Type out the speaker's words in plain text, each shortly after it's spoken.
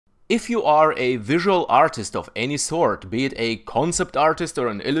If you are a visual artist of any sort, be it a concept artist or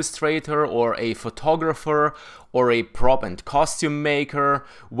an illustrator or a photographer or a prop and costume maker,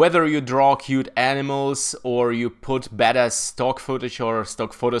 whether you draw cute animals or you put badass stock footage or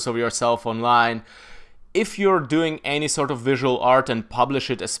stock photos of yourself online, if you're doing any sort of visual art and publish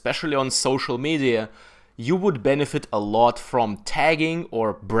it, especially on social media, you would benefit a lot from tagging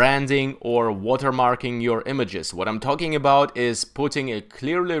or branding or watermarking your images. What I'm talking about is putting a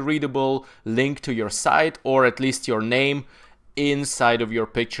clearly readable link to your site, or at least your name, inside of your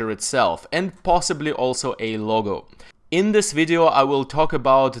picture itself, and possibly also a logo. In this video, I will talk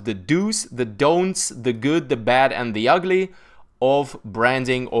about the do's, the don'ts, the good, the bad, and the ugly of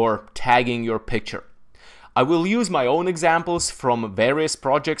branding or tagging your picture. I will use my own examples from various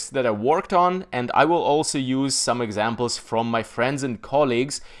projects that I worked on, and I will also use some examples from my friends and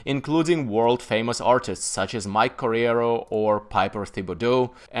colleagues, including world-famous artists such as Mike Corriero or Piper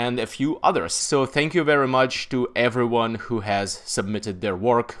Thibodeau, and a few others. So thank you very much to everyone who has submitted their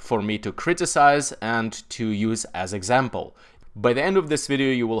work for me to criticize and to use as example. By the end of this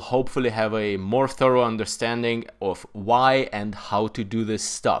video, you will hopefully have a more thorough understanding of why and how to do this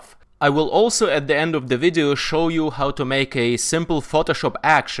stuff. I will also at the end of the video show you how to make a simple Photoshop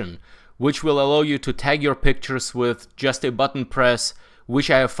action, which will allow you to tag your pictures with just a button press, which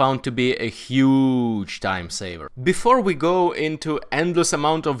I have found to be a huge time saver. Before we go into endless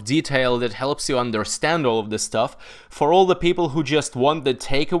amount of detail that helps you understand all of this stuff, for all the people who just want the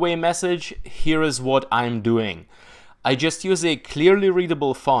takeaway message, here is what I'm doing. I just use a clearly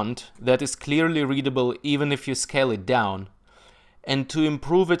readable font that is clearly readable even if you scale it down. And to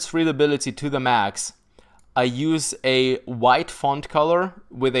improve its readability to the max, I use a white font color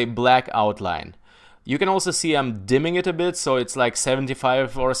with a black outline. You can also see I'm dimming it a bit, so it's like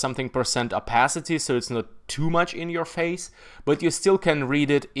 75 or something % opacity, so it's not too much in your face, but you still can read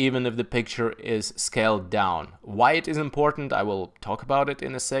it even if the picture is scaled down. Why it is important, I will talk about it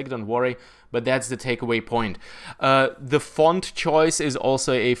in a sec, don't worry, but that's the takeaway point. The font choice is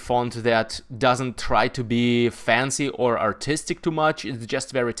also a font that doesn't try to be fancy or artistic too much, it's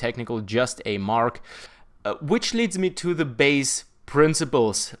just very technical, just a mark, which leads me to the base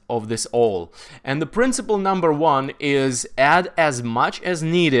principles of this all. And the principle number one is add as much as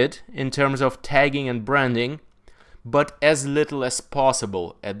needed in terms of tagging and branding, but as little as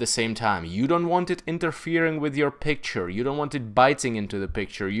possible at the same time. You don't want it interfering with your picture, you don't want it biting into the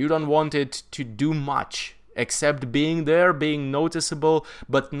picture, you don't want it to do much except being there, being noticeable,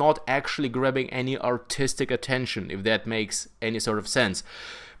 but not actually grabbing any artistic attention, if that makes any sort of sense.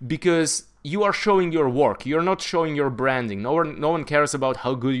 Because you are showing your work, you're not showing your branding. No one cares about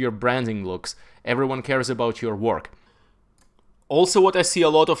how good your branding looks. Everyone cares about your work. Also, what I see a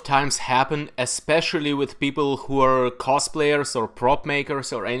lot of times happen, especially with people who are cosplayers or prop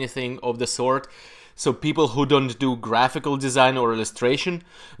makers or anything of the sort, so people who don't do graphical design or illustration,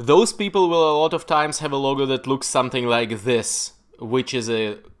 those people will a lot of times have a logo that looks something like this, which is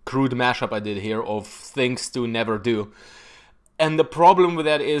a crude mashup I did here of things to never do. And the problem with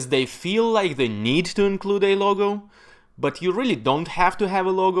that is they feel like they need to include a logo, but you really don't have to have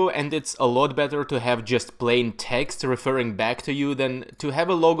a logo, and it's a lot better to have just plain text referring back to you than to have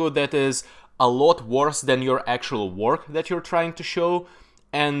a logo that is a lot worse than your actual work that you're trying to show,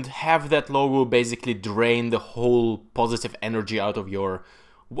 and have that logo basically drain the whole positive energy out of your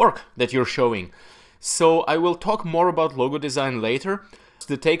work that you're showing. So I will talk more about logo design later.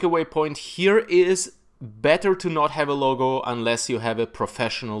 The takeaway point here is better to not have a logo unless you have a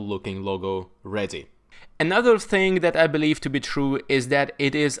professional looking logo ready. Another thing that I believe to be true is that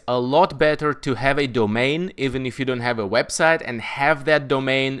it is a lot better to have a domain, even if you don't have a website, and have that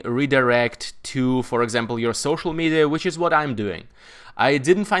domain redirect to, for example, your social media, which is what I'm doing. I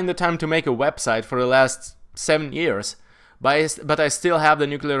didn't find the time to make a website for the last 7 years, but I still have the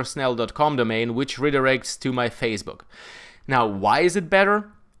nuclearsnell.com domain, which redirects to my Facebook. Now, why is it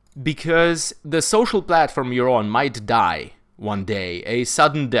better? Because the social platform you're on might die one day, a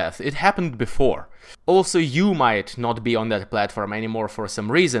sudden death. It happened before. Also, you might not be on that platform anymore for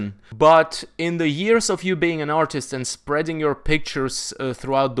some reason, but in the years of you being an artist and spreading your pictures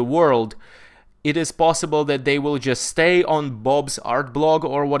throughout the world, it is possible that they will just stay on Bob's art blog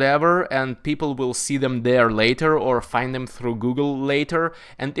or whatever, and people will see them there later or find them through Google later.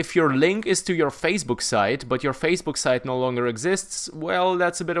 And if your link is to your Facebook site, but your Facebook site no longer exists, well,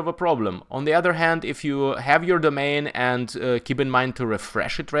 that's a bit of a problem. On the other hand, if you have your domain and keep in mind to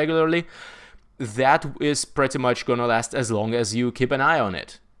refresh it regularly, that is pretty much gonna last as long as you keep an eye on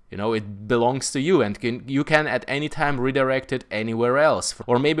it. You know, it belongs to you, and you can at any time redirect it anywhere else.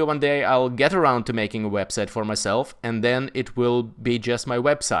 Or maybe one day I'll get around to making a website for myself, and then it will be just my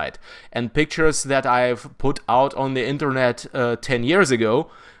website. And pictures that I've put out on the internet 10 years ago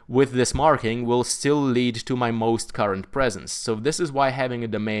with this marking will still lead to my most current presence. So this is why having a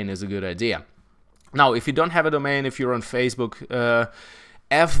domain is a good idea. Now, if you don't have a domain, if you're on Facebook,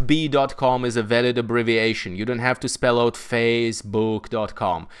 fb.com is a valid abbreviation. You don't have to spell out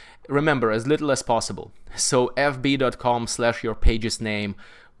facebook.com. Remember, as little as possible. So fb.com/ your page's name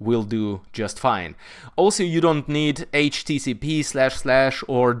will do just fine. Also, you don't need http /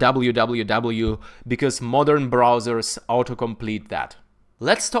 or www because modern browsers autocomplete that.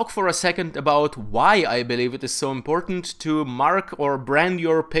 Let's talk for a second about why I believe it is so important to mark or brand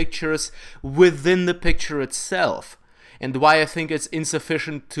your pictures within the picture itself, and why I think it's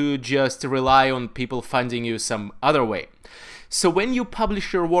insufficient to just rely on people finding you some other way. So when you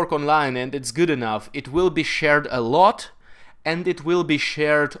publish your work online and it's good enough, it will be shared a lot, and it will be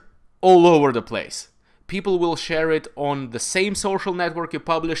shared all over the place. People will share it on the same social network you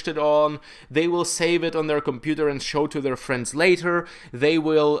published it on. They will save it on their computer and show to their friends later. They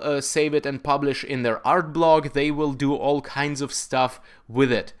will save it and publish in their art blog. They will do all kinds of stuff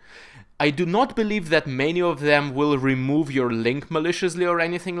with it. I do not believe that many of them will remove your link maliciously or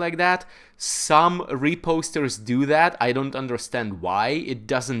anything like that. Some reposters do that. I don't understand why. It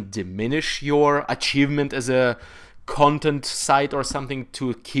doesn't diminish your achievement as a content site or something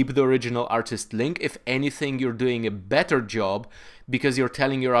to keep the original artist link. If anything, you're doing a better job because you're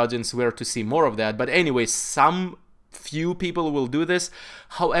telling your audience where to see more of that. But anyway, some few people will do this.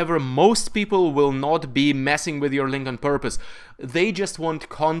 However, most people will not be messing with your link on purpose. They just want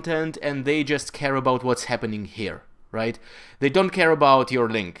content and they just care about what's happening here, right? They don't care about your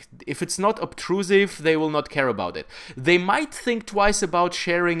link. If it's not obtrusive, they will not care about it. They might think twice about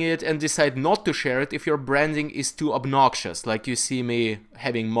sharing it and decide not to share it if your branding is too obnoxious, like you see me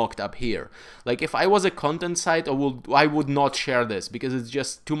having mocked up here. Like if I was a content site, I would not share this because it's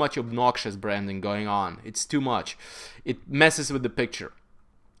just too much obnoxious branding going on. It's too much. It messes with the picture.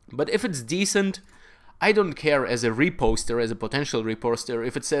 But if it's decent, I don't care as a reposter, as a potential reposter,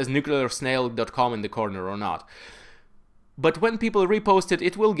 if it says nuclearsnail.com in the corner or not. But when people repost it,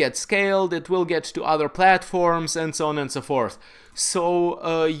 it will get scaled, it will get to other platforms, and so on and so forth.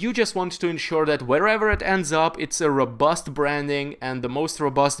 So you just want to ensure that wherever it ends up, it's a robust branding, and the most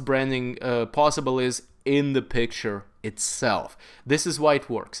robust branding possible is in the picture itself. This is why it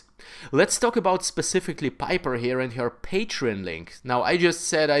works. Let's talk about specifically Piper here and her Patreon link. Now, I just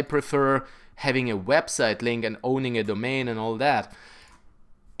said I prefer having a website link and owning a domain and all that.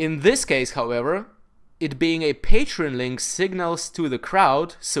 In this case, however, it being a Patreon link signals to the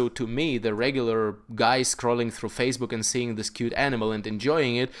crowd, so to me, the regular guy scrolling through Facebook and seeing this cute animal and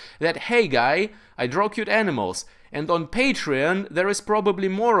enjoying it, that, hey guy, I draw cute animals, and on Patreon there is probably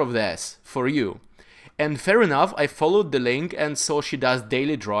more of this for you. And fair enough, I followed the link and saw she does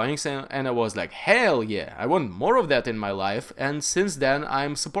daily drawings, and I was like, hell yeah, I want more of that in my life, and since then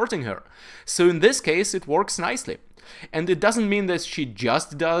I'm supporting her. So in this case it works nicely. And it doesn't mean that she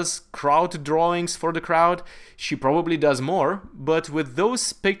just does crowd drawings for the crowd. She probably does more, but with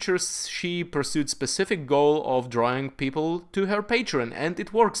those pictures she pursued specific goal of drawing people to her Patreon, and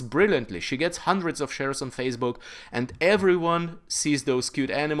it works brilliantly. She gets hundreds of shares on Facebook, and everyone sees those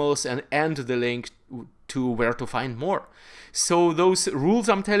cute animals and the link to where to find more. So those rules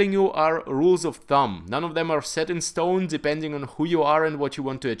I'm telling you are rules of thumb. None of them are set in stone depending on who you are and what you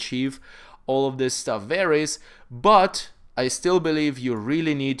want to achieve. All of this stuff varies, but I still believe you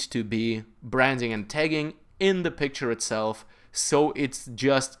really need to be branding and tagging in the picture itself, so it's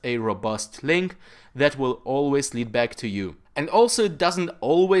just a robust link that will always lead back to you. And also, it doesn't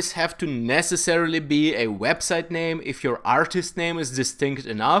always have to necessarily be a website name if your artist name is distinct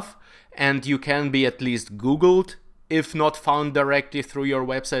enough and you can be at least Googled, if not found directly through your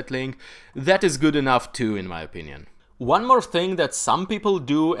website link. That is good enough too, in my opinion. One more thing that some people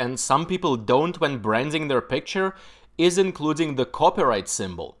do and some people don't when branding their picture is including the copyright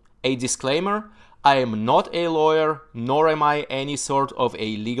symbol. A disclaimer, I am not a lawyer, nor am I any sort of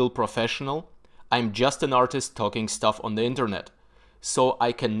a legal professional. I'm just an artist talking stuff on the internet, so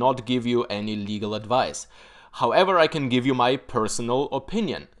I cannot give you any legal advice. However, I can give you my personal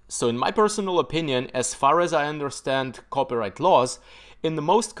opinion. So in my personal opinion, as far as I understand copyright laws, in the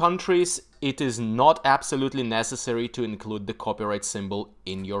most countries, it is not absolutely necessary to include the copyright symbol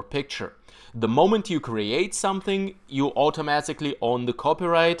in your picture. The moment you create something, you automatically own the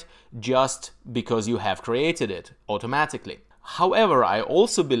copyright just because you have created it automatically. However, I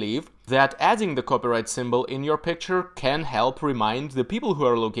also believe that adding the copyright symbol in your picture can help remind the people who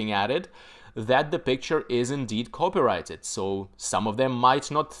are looking at it that the picture is indeed copyrighted. So some of them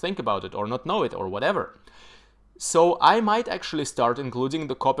might not think about it or not know it or whatever. So I might actually start including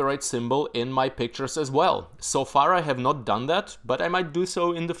the copyright symbol in my pictures as well. So far I have not done that, but I might do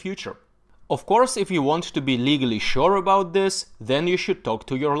so in the future. Of course, if you want to be legally sure about this, then you should talk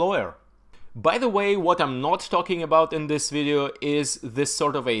to your lawyer. By the way, what I'm not talking about in this video is this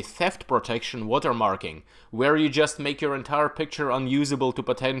sort of a theft protection watermarking, where you just make your entire picture unusable to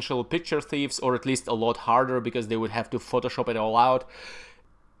potential picture thieves, or at least a lot harder because they would have to Photoshop it all out.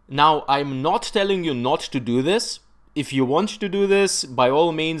 Now, I'm not telling you not to do this. If you want to do this, by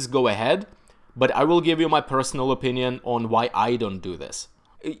all means go ahead, but I will give you my personal opinion on why I don't do this.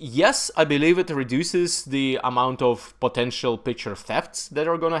 Yes, I believe it reduces the amount of potential picture thefts that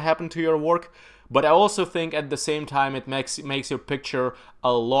are gonna happen to your work, but I also think at the same time it makes your picture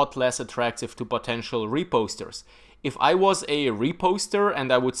a lot less attractive to potential reposters. If I was a reposter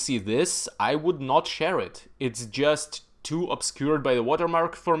and I would see this, I would not share it. It's just too obscured by the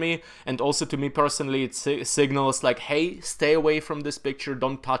watermark for me, and also to me personally it signals like, hey, stay away from this picture,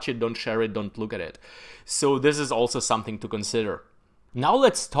 don't touch it, don't share it, don't look at it. So this is also something to consider. Now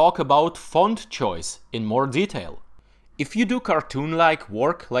let's talk about font choice in more detail. If you do cartoon-like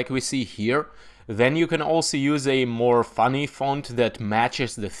work like we see here, then you can also use a more funny font that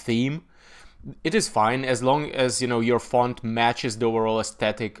matches the theme. It is fine as long as, you know, your font matches the overall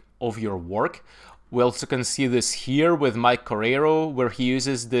aesthetic of your work. We also can see this here with Mike Correro, where he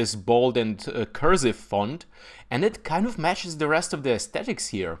uses this bold and cursive font, and it kind of matches the rest of the aesthetics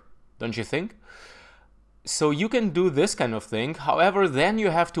here, don't you think? So you can do this kind of thing. However, then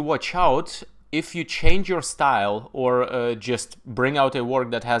you have to watch out if you change your style or just bring out a work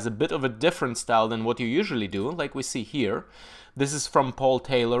that has a bit of a different style than what you usually do, like we see here. This is from Paul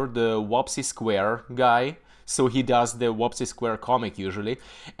Taylor, the Wopsy Square guy. So he does the Wopsy Square comic usually.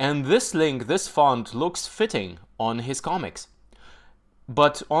 And this link, this font, looks fitting on his comics.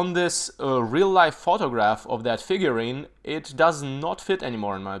 But on this real-life photograph of that figurine, it does not fit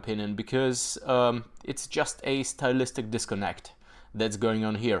anymore in my opinion, because it's just a stylistic disconnect that's going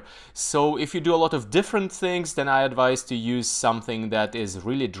on here. So if you do a lot of different things, then I advise to use something that is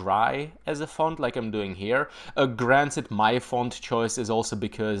really dry as a font, like I'm doing here. Granted, my font choice is also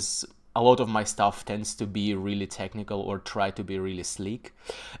because a lot of my stuff tends to be really technical or try to be really sleek.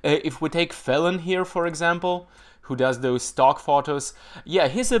 If we take Felon here, for example, who does those stock photos, yeah,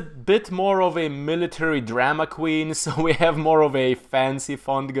 he's a bit more of a military drama queen, so we have more of a fancy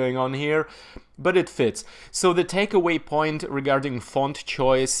font going on here, but it fits. So the takeaway point regarding font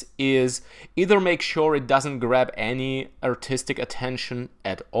choice is either make sure it doesn't grab any artistic attention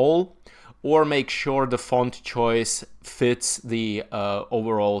at all, or make sure the font choice fits the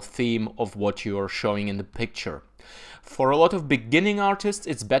overall theme of what you're showing in the picture. For a lot of beginning artists,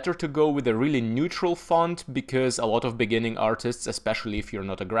 it's better to go with a really neutral font, because a lot of beginning artists, especially if you're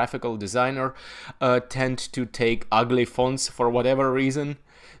not a graphical designer, tend to take ugly fonts for whatever reason.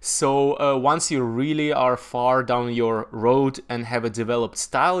 So once you really are far down your road and have a developed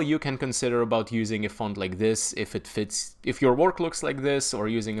style, you can consider about using a font like this if it fits, if your work looks like this, or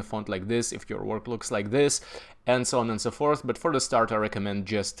using a font like this if your work looks like this, and so on and so forth. But for the start, I recommend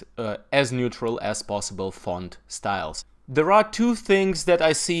just as neutral as possible font styles. There are two things that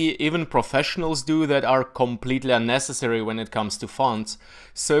I see even professionals do that are completely unnecessary when it comes to fonts.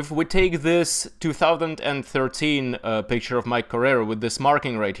 So if we take this 2013 picture of Mike Correro with this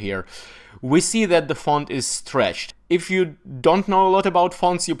marking right here, we see that the font is stretched. If you don't know a lot about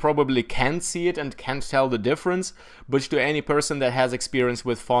fonts, you probably can't see it and can't tell the difference, but to any person that has experience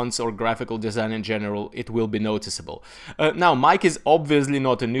with fonts or graphical design in general, it will be noticeable. Now, Mike is obviously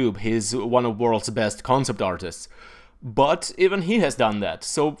not a noob, he's one of the world's best concept artists. But even he has done that.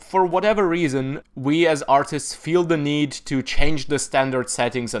 So for whatever reason, we as artists feel the need to change the standard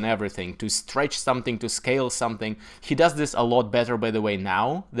settings on everything, to stretch something, to scale something. He does this a lot better, by the way,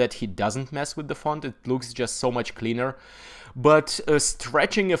 now that he doesn't mess with the font. It looks just so much cleaner. But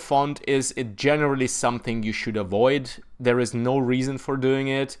stretching a font is generally something you should avoid. There is no reason for doing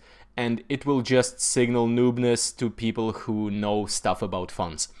it, and it will just signal noobness to people who know stuff about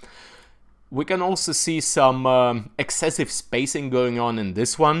fonts. We can also see some excessive spacing going on in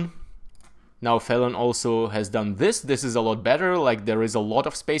this one. Now Felon also has done this. This is a lot better, like there is a lot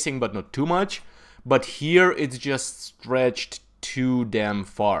of spacing but not too much. But here it's just stretched too damn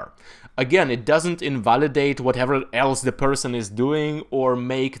far. Again, it doesn't invalidate whatever else the person is doing or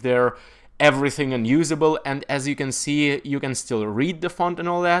make their everything unusable. And as you can see, you can still read the font and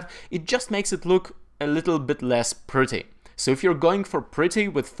all that. It just makes it look a little bit less pretty. So if you're going for pretty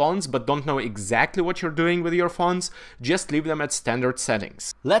with fonts but don't know exactly what you're doing with your fonts, just leave them at standard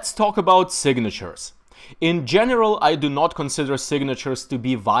settings. Let's talk about signatures. In general, I do not consider signatures to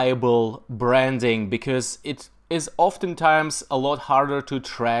be viable branding because it is oftentimes a lot harder to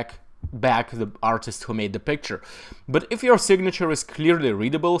track back the artist who made the picture. But if your signature is clearly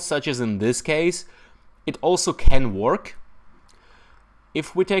readable, such as in this case, it also can work.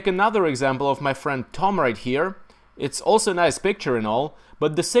 If we take another example of my friend Tom right here, it's also a nice picture and all,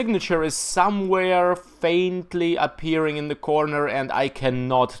 but the signature is somewhere faintly appearing in the corner and I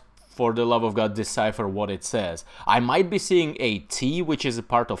cannot, for the love of God, decipher what it says. I might be seeing a T, which is a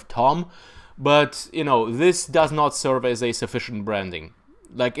part of Tom, but, you know, this does not serve as a sufficient branding.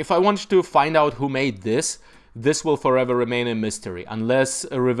 Like, if I want to find out who made this, this will forever remain a mystery, unless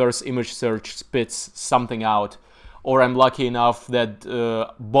a reverse image search spits something out, or I'm lucky enough that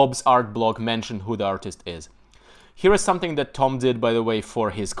Bob's art blog mentioned who the artist is. Here is something that Tom did, by the way,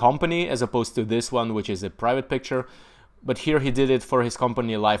 for his company, as opposed to this one, which is a private picture. But here he did it for his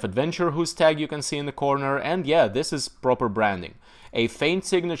company Life Adventure, whose tag you can see in the corner, and yeah, this is proper branding. A faint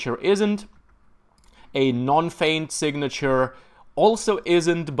signature isn't, a non-faint signature also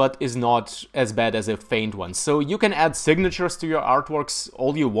isn't, but is not as bad as a faint one. So you can add signatures to your artworks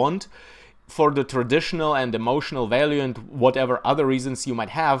all you want for the traditional and emotional value and whatever other reasons you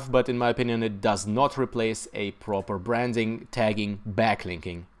might have, but in my opinion it does not replace a proper branding, tagging,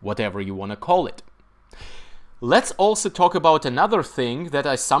 backlinking, whatever you want to call it. Let's also talk about another thing that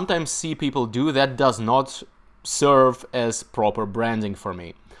I sometimes see people do that does not serve as proper branding for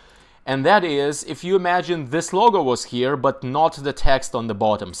me. And that is, if you imagine this logo was here, but not the text on the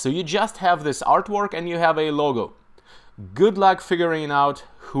bottom. So you just have this artwork and you have a logo. Good luck figuring out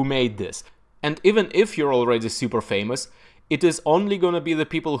who made this. And even if you're already super famous, it is only going to be the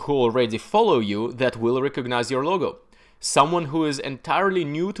people who already follow you that will recognize your logo. Someone who is entirely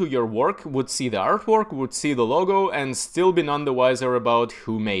new to your work would see the artwork, would see the logo, and still be none the wiser about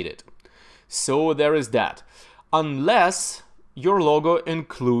who made it. So there is that. Unless your logo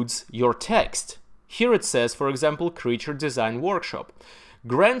includes your text. Here it says, for example, Creature Design Workshop.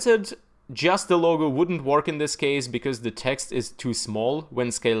 Granted, just the logo wouldn't work in this case because the text is too small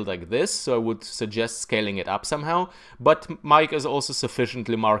when scaled like this, so I would suggest scaling it up somehow, but Mike is also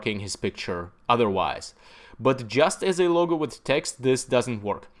sufficiently marking his picture otherwise. But just as a logo with text, this doesn't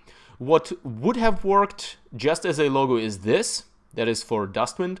work. What would have worked just as a logo is this, that is for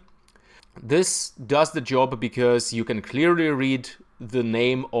Dustwind. This does the job because you can clearly read the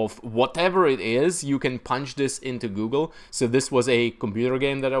name of whatever it is. You can punch this into Google. So this was a computer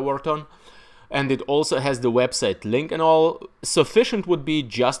game that I worked on. And it also has the website link and all. Sufficient would be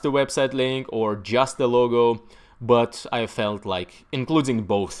just the website link or just the logo, but I felt like including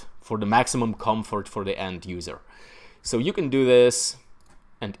both for the maximum comfort for the end user. So you can do this,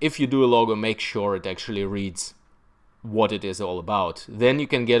 and if you do a logo, make sure it actually reads what it is all about. Then you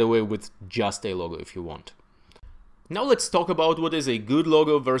can get away with just a logo if you want. Now let's talk about what is a good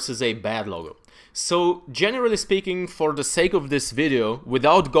logo versus a bad logo. So generally speaking, for the sake of this video,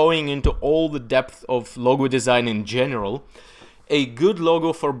 without going into all the depth of logo design in general, a good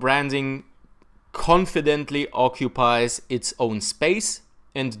logo for branding confidently occupies its own space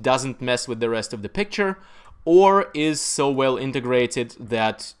and doesn't mess with the rest of the picture, or is so well integrated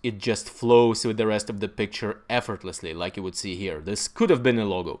that it just flows with the rest of the picture effortlessly, like you would see here. This could have been a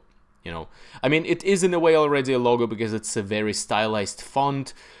logo, you know. I mean, it is in a way already a logo because it's a very stylized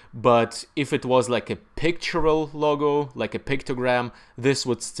font, but if it was like a pictorial logo, like a pictogram, this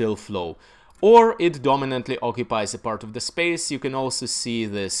would still flow. Or it dominantly occupies a part of the space. You can also see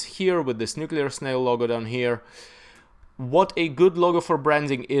this here with this nuclear snail logo down here. What a good logo for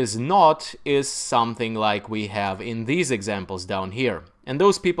branding is not is something like we have in these examples down here. And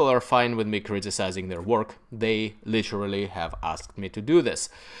those people are fine with me criticizing their work. They literally have asked me to do this.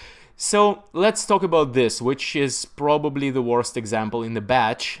 So let's talk about this, which is probably the worst example in the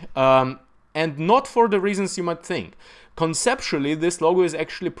batch, and not for the reasons you might think. Conceptually, this logo is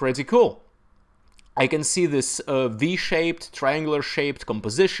actually pretty cool. I can see this V-shaped, triangular-shaped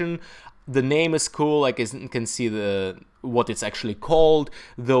composition. The name is cool. I can see what it's actually called.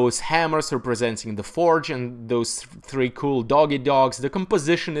 Those hammers representing the forge and those three cool doggy dogs. The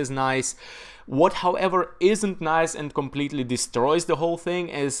composition is nice. What, however, isn't nice and completely destroys the whole thing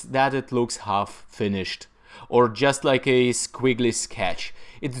is that it looks half finished, or just like a squiggly sketch.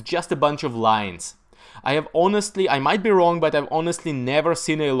 It's just a bunch of lines. I might be wrong, but I've honestly never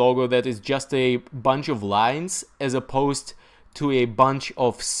seen a logo that is just a bunch of lines as opposed to a bunch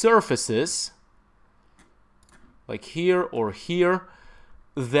of surfaces, like here or here,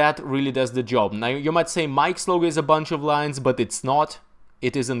 that really does the job. Now you might say Mike's logo is a bunch of lines, but it's not.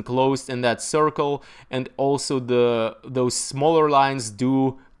 It is enclosed in that circle, and also those smaller lines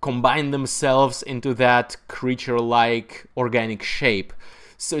do combine themselves into that creature-like organic shape.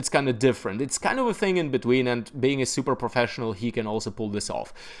 So it's kind of different. It's kind of a thing in between, and being a super professional, he can also pull this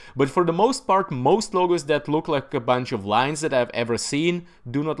off. But for the most part, most logos that look like a bunch of lines that I've ever seen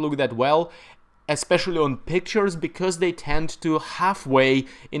do not look that well, especially on pictures, because they tend to halfway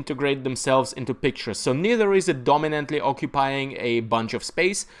integrate themselves into pictures. So neither is it dominantly occupying a bunch of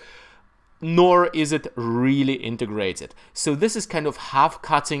space, nor is it really integrated. So this is kind of half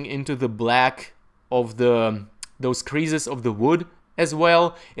cutting into the black of those creases of the wood as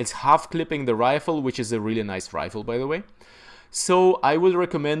well. It's half clipping the rifle, which is a really nice rifle, by the way. So I would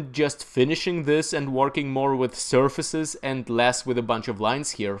recommend just finishing this and working more with surfaces and less with a bunch of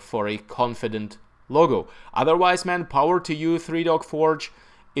lines here for a confident logo. Otherwise, man, power to you, Three Dog Forge.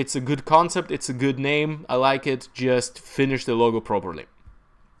 It's a good concept, it's a good name, I like it. Just finish the logo properly.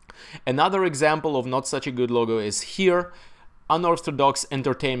 Another example of not such a good logo is here. Unorthodox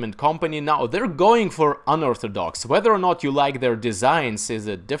Entertainment Company. Now, they're going for unorthodox. Whether or not you like their designs is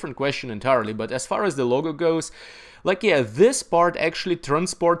a different question entirely, but as far as the logo goes, like, yeah, this part actually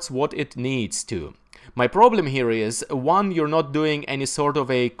transports what it needs to. My problem here is, one, you're not doing any sort of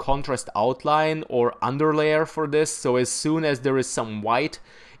a contrast outline or underlayer for this, so as soon as there is some white,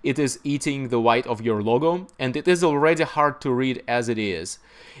 it is eating the white of your logo, and it is already hard to read as it is.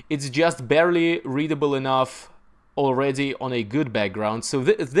 It's just barely readable enough already on a good background, so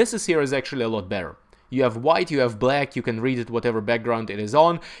this is actually a lot better. You have white, you have black, you can read it whatever background it is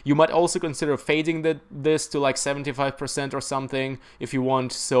on. You might also consider fading this to like 75% or something if you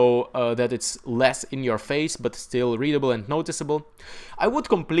want, so that it's less in your face but still readable and noticeable. I would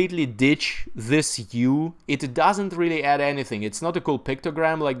completely ditch this U. It doesn't really add anything. It's not a cool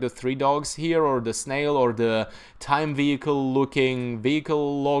pictogram like the three dogs here, or the snail, or the time vehicle looking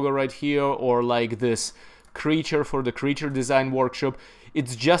vehicle logo right here, or like this creature for the creature design workshop.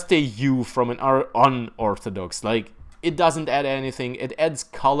 It's just a U from an unorthodox. Like, it doesn't add anything. It adds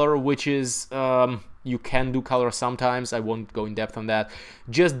color, which is you can do color sometimes. I won't go in depth on that.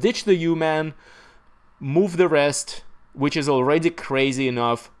 Just ditch the U, man. Move the rest, which is already crazy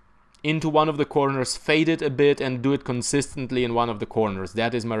enough, into one of the corners, fade it a bit, and do it consistently in one of the corners.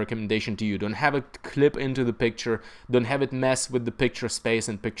 That is my recommendation to you. Don't have it clip into the picture. Don't have it mess with the picture space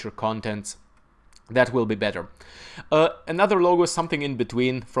and picture contents. That will be better. Another logo is something in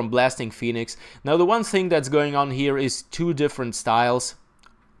between, from Blasting Phoenix. Now, the one thing that's going on here is two different styles,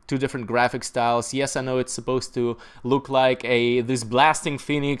 two different graphic styles. Yes, I know it's supposed to look like this Blasting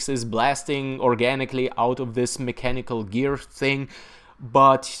Phoenix is blasting organically out of this mechanical gear thing,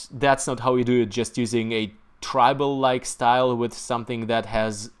 but that's not how you do it, just using a tribal-like style with something that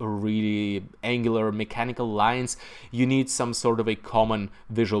has really angular mechanical lines. You need some sort of a common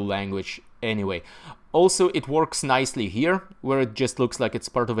visual language anyway. Also, it works nicely here, where it just looks like it's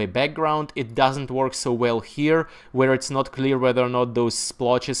part of a background. It doesn't work so well here, where it's not clear whether or not those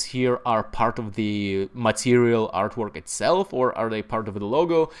splotches here are part of the material artwork itself, or are they part of the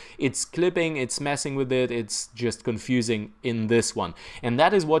logo. It's clipping, it's messing with it, it's just confusing in this one. And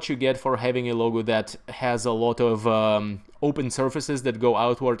that is what you get for having a logo that has a lot of open surfaces that go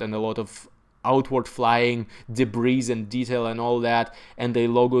outward, and a lot of outward flying debris and detail and all that, and a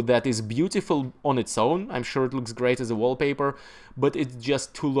logo that is beautiful on its own. I'm sure it looks great as a wallpaper, but it's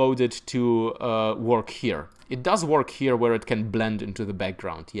just too loaded to work here. It does work here where it can blend into the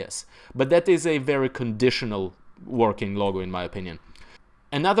background, yes, but that is a very conditional working logo in my opinion.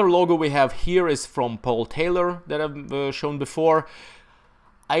 Another logo we have here is from Paul Taylor that I've shown before.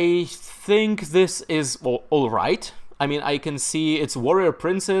 I think this is all right. I mean, I can see it's Warrior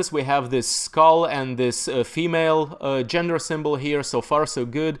Princess. We have this skull and this female gender symbol here. So far, so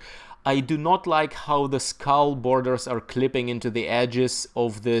good. I do not like how the skull borders are clipping into the edges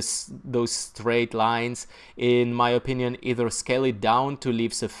of those straight lines. In my opinion, either scale it down to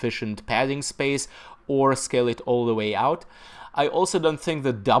leave sufficient padding space, or scale it all the way out. I also don't think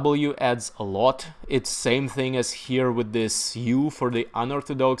the W adds a lot. It's same thing as here with this U for the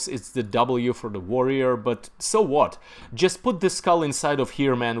unorthodox. It's the W for the warrior, but so what? Just put the skull inside of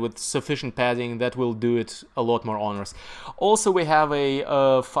here, man, with sufficient padding. That will do it a lot more honors. Also, we have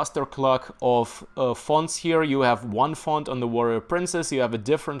a faster clock of fonts here. You have one font on the Warrior Princess. You have a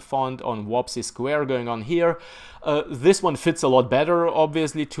different font on Wopsy Square going on here. This one fits a lot better,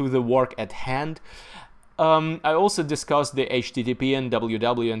 obviously, to the work at hand. I also discussed the HTTP and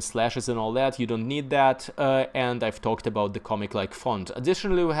WW and slashes and all that. You don't need that, and I've talked about the comic-like font.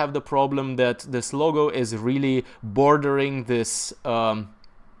 Additionally, we have the problem that this logo is really bordering this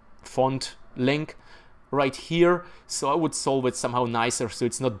font link right here. So I would solve it somehow nicer so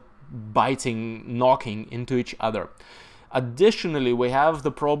it's not biting, knocking into each other. Additionally, we have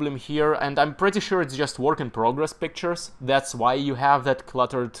the problem here, and I'm pretty sure it's just work in progress pictures. That's why you have that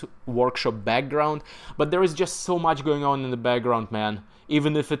cluttered workshop background. But there is just so much going on in the background, man.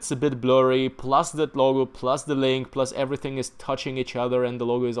 Even if it's a bit blurry, plus that logo, plus the link, plus everything is touching each other and the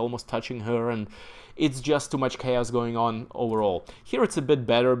logo is almost touching her, and it's just too much chaos going on overall. Here it's a bit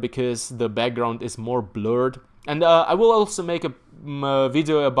better because the background is more blurred. And I will also make a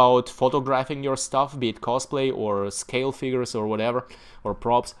video about photographing your stuff, be it cosplay or scale figures or whatever, or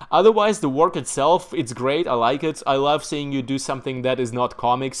props. Otherwise, the work itself, it's great, I like it. I love seeing you do something that is not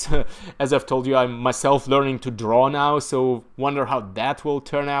comics. As I've told you, I'm myself learning to draw now, so wonder how that will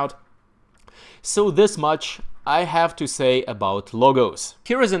turn out. So this much I have to say about logos.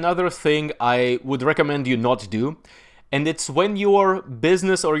 Here is another thing I would recommend you not do, and it's when your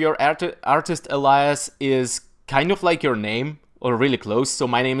business or your artist alias is kind of like your name, or really close. So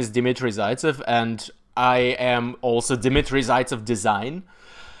my name is Dmitry Zaitsev, and I am also Dmitry Zaitsev Design.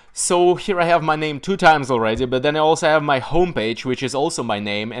 So here I have my name 2 times already, but then I also have my homepage, which is also my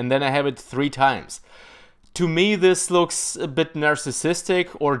name, and then I have it 3 times. To me, this looks a bit narcissistic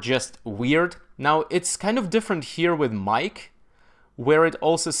or just weird. Now, it's kind of different here with Mike, where it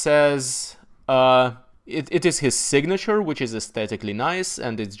also says it is his signature, which is aesthetically nice,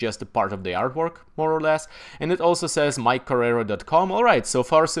 and it's just a part of the artwork, more or less. And it also says mikecarrero.com. All right, so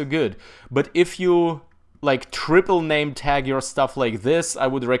far so good. But if you like triple name tag your stuff like this, I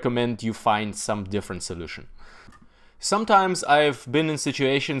would recommend you find some different solution. Sometimes I've been in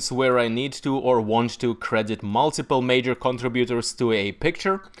situations where I need to or want to credit multiple major contributors to a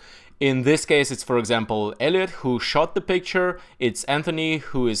picture. In this case, it's, for example, Elliot, who shot the picture, it's Anthony,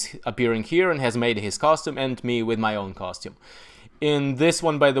 who is appearing here and has made his costume, and me with my own costume. In this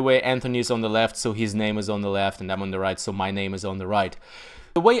one, by the way, Anthony is on the left, so his name is on the left, and I'm on the right, so my name is on the right.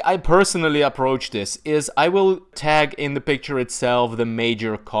 The way I personally approach this is I will tag in the picture itself the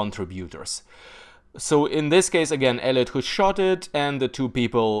major contributors. So in this case, again, Elliot, who shot it, and the 2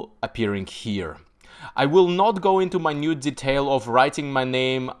 people appearing here. I will not go into minute detail of writing my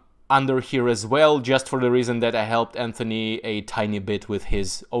name under here as well, just for the reason that I helped Anthony a tiny bit with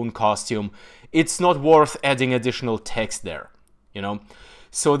his own costume. It's not worth adding additional text there, you know?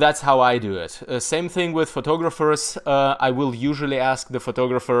 So that's how I do it. Same thing with photographers. I will usually ask the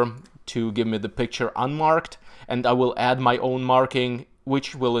photographer to give me the picture unmarked, and I will add my own marking,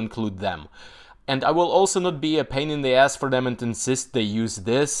 which will include them. And I will also not be a pain in the ass for them and insist they use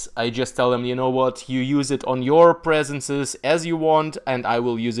this. I just tell them, you know what, you use it on your presences as you want, and I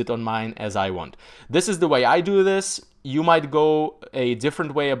will use it on mine as I want. This is the way I do this. You might go a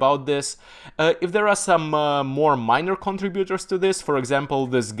different way about this. If there are some more minor contributors to this, for example,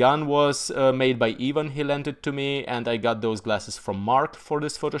 this gun was made by Ivan, he lent it to me, and I got those glasses from Mark for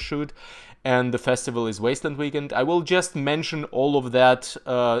this photo shoot. And the festival is Wasteland Weekend. I will just mention all of that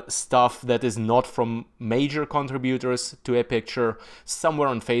stuff that is not from major contributors to a picture somewhere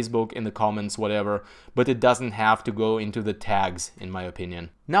on Facebook, in the comments, whatever, but it doesn't have to go into the tags, in my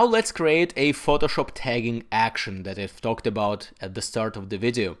opinion. Now let's create a Photoshop tagging action that I've talked about at the start of the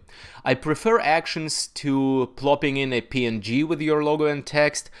video. I prefer actions to plopping in a PNG with your logo and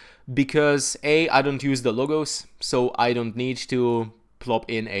text because A, I don't use the logos, so I don't need to plop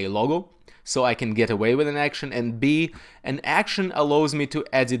in a logo. So I can get away with an action, and B, an action allows me to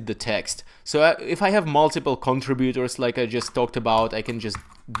edit the text. So if I have multiple contributors like I just talked about, I can just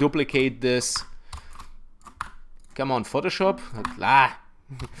duplicate this. Come on, Photoshop.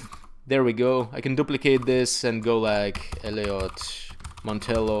 There we go. I can duplicate this and go like Elliot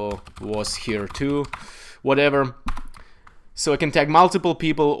Montello was here too, whatever. So I can tag multiple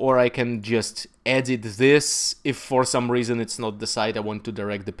people, or I can just edit this if for some reason it's not the site I want to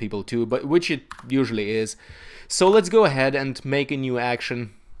direct the people to, but which it usually is. So let's go ahead and make a new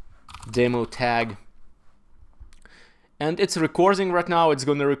action, demo tag. And it's recording right now. It's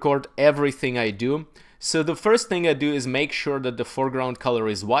going to record everything I do. So the first thing I do is make sure that the foreground color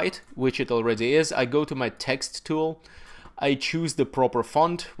is white, which it already is. I go to my text tool. I choose the proper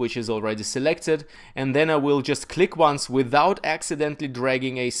font, which is already selected, and then I will just click once without accidentally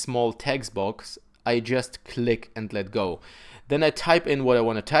dragging a small text box. I just click and let go. Then I type in what I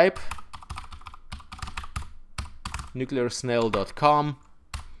want to type. nuclearsnail.com.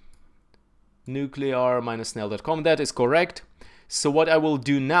 nuclear-snail.com. That is correct. So what I will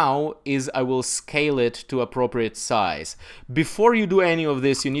do now is I will scale it to appropriate size. Before you do any of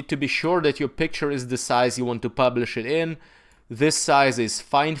this, you need to be sure that your picture is the size you want to publish it in. This size is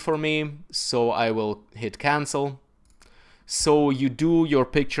fine for me, so I will hit cancel. So you do your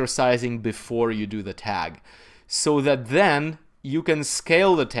picture sizing before you do the tag, so that then you can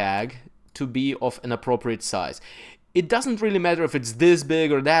scale the tag to be of an appropriate size. It doesn't really matter if it's this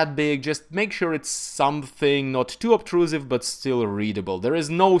big or that big, just make sure it's something not too obtrusive but still readable. There is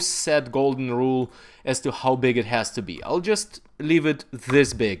no set golden rule as to how big it has to be. I'll just leave it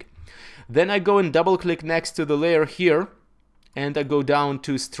this big. Then I go and double click next to the layer here, and I go down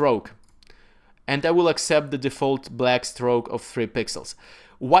to stroke. And I will accept the default black stroke of 3 pixels.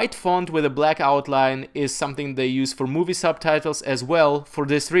 White font with a black outline is something they use for movie subtitles as well for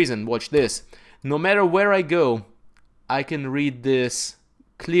this reason. Watch this. No matter where I go, I can read this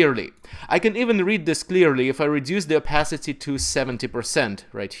clearly. I can even read this clearly if I reduce the opacity to 70%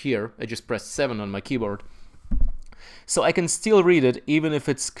 right here. I just pressed 7 on my keyboard. So I can still read it even if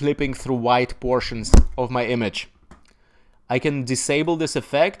it's clipping through white portions of my image. I can disable this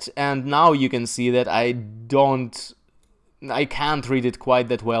effect, and now you can see that I can't read it quite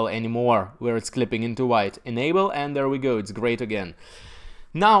that well anymore where it's clipping into white. Enable, and there we go, it's great again.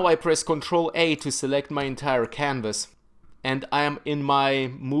 Now I press Ctrl A to select my entire canvas, and I am in my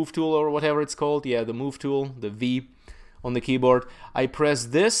move tool or whatever it's called, yeah, the move tool, the V on the keyboard. I press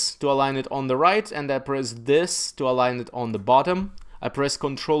this to align it on the right, and I press this to align it on the bottom. I press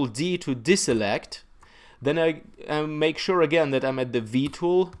Ctrl D to deselect. Then I make sure again that I'm at the V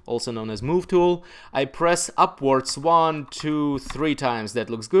tool, also known as move tool. I press upwards 1, 2, 3 times, that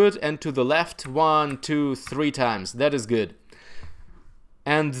looks good, and to the left 1, 2, 3 times, that is good.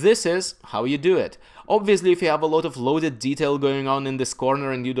 And this is how you do it. Obviously, if you have a lot of loaded detail going on in this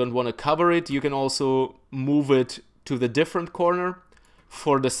corner and you don't want to cover it, you can also move it to the different corner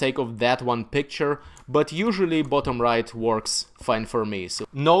for the sake of that one picture, but usually bottom right works fine for me. So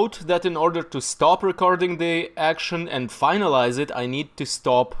note that in order to stop recording the action and finalize it, I need to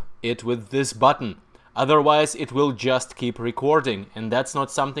stop it with this button. Otherwise, it will just keep recording, and that's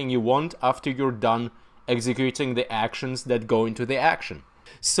not something you want after you're done executing the actions that go into the action.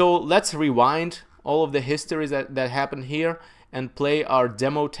 So let's rewind all of the history that happened here and play our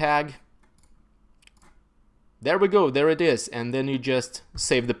demo tag. There we go, there it is, and then you just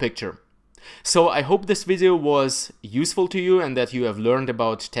save the picture. So I hope this video was useful to you and that you have learned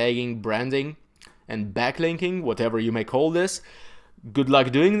about tagging, branding, and backlinking, whatever you may call this. Good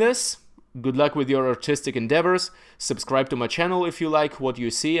luck doing this. Good luck with your artistic endeavors. Subscribe to my channel if you like what you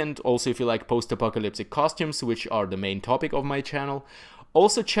see, and also if you like post-apocalyptic costumes, which are the main topic of my channel.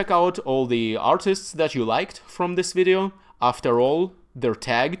 Also check out all the artists that you liked from this video. After all, they're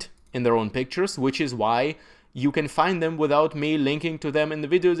tagged in their own pictures, which is why you can find them without me linking to them in the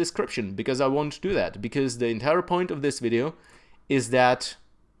video description, because I won't do that, because the entire point of this video is that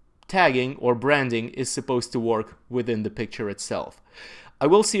tagging or branding is supposed to work within the picture itself. I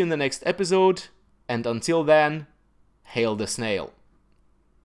will see you in the next episode, and until then, hail the snail.